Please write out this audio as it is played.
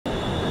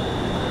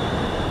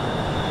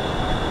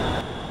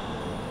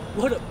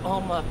What up,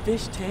 all my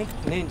fish tank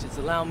ninjas?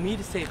 Allow me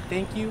to say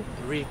thank you,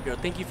 Reef Girl.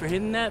 Thank you for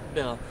hitting that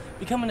bell,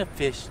 becoming a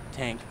fish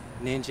tank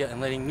ninja,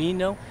 and letting me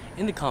know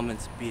in the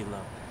comments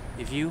below.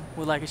 If you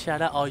would like a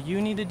shout out, all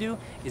you need to do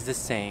is the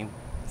same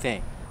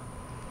thing.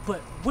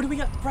 But what do we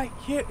got right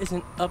here is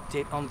an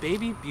update on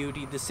Baby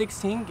Beauty, the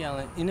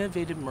 16-gallon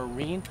Innovated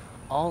Marine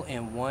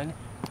all-in-one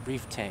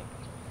reef tank.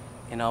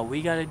 And all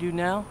we gotta do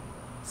now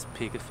is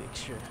pick a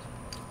fixture.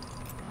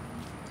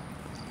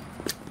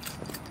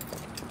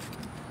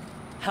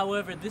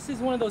 However, this is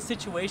one of those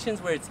situations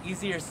where it's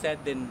easier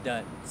said than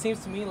done. It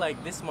seems to me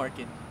like this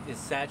market is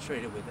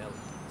saturated with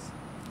LEDs.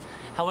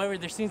 However,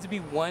 there seems to be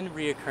one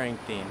reoccurring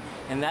theme,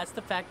 and that's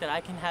the fact that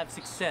I can have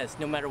success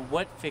no matter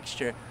what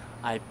fixture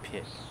I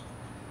pick.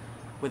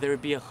 Whether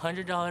it be a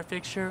 $100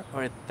 fixture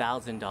or a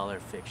 $1,000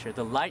 fixture,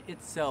 the light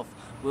itself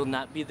will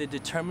not be the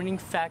determining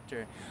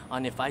factor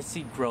on if I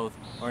see growth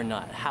or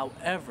not.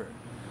 However,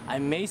 I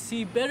may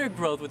see better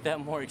growth with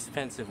that more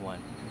expensive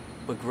one.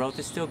 But growth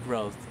is still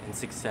growth, and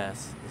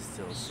success is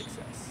still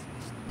success.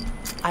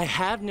 I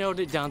have narrowed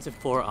it down to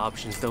 4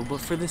 options though, but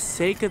for the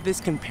sake of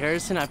this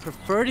comparison, I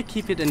prefer to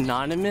keep it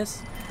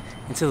anonymous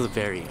until the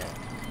very end.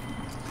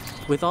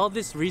 With all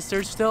this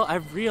research though,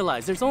 I've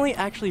realized there's only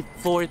actually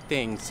 4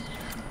 things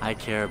I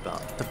care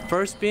about. The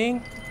first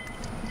being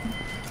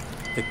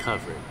the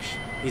coverage.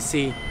 You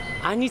see,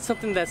 I need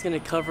something that's going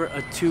to cover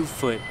a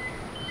 2-foot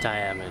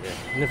diameter.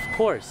 And of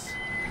course,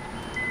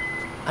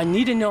 I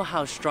need to know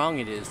how strong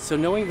it is, so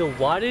knowing the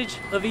wattage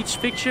of each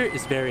fixture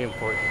is very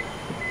important.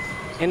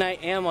 And I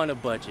am on a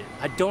budget.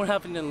 I don't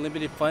have an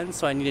unlimited funds,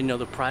 so I need to know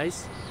the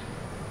price.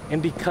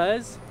 And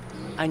because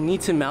I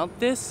need to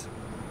mount this,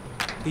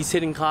 these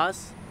hidden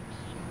costs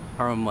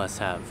are a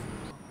must-have.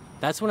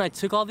 That's when I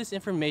took all this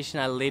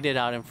information, I laid it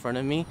out in front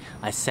of me,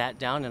 I sat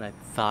down and I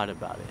thought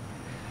about it.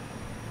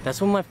 That's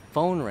when my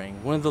phone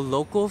rang. One of the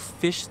local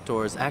fish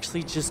stores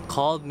actually just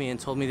called me and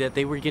told me that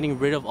they were getting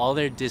rid of all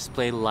their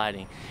display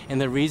lighting.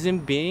 And the reason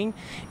being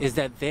is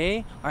that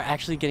they are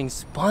actually getting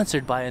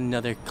sponsored by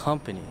another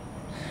company.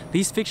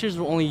 These fixtures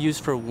were only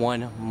used for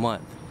 1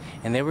 month,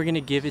 and they were gonna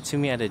give it to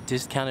me at a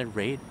discounted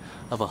rate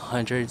of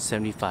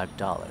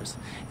 $175.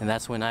 And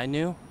that's when I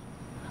knew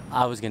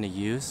I was gonna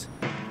use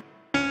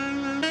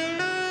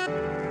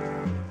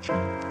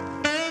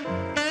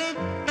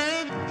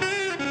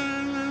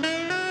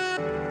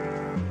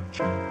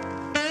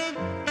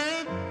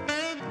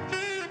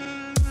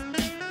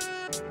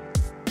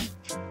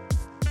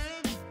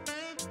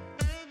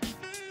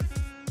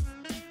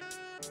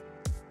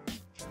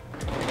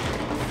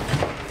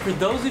For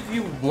those of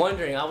you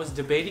wondering, I was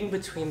debating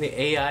between the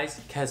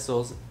AI's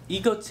Kessel's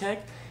Ecotech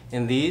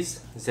and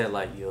these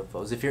Z-Lite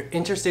UFOs. If you're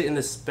interested in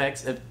the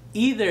specs of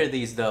either of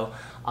these though,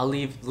 I'll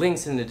leave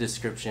links in the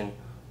description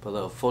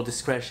below. Full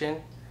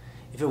discretion,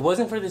 if it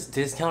wasn't for this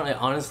discount, I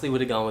honestly would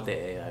have gone with the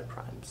AI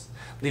Primes.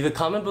 Leave a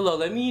comment below,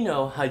 let me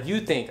know how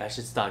you think I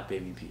should stock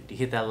Baby Beauty.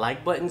 Hit that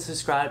like button,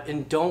 subscribe,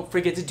 and don't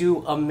forget to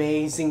do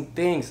amazing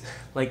things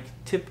like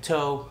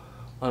tiptoe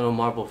on a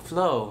marble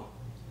floor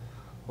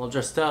while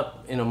dressed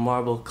up in a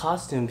marble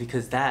costume,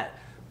 because that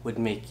would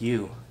make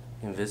you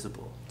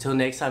invisible. Till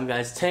next time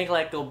guys, tank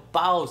like a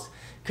boss,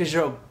 cause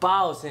you're a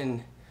boss,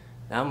 and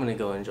now I'm gonna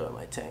go enjoy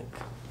my tank.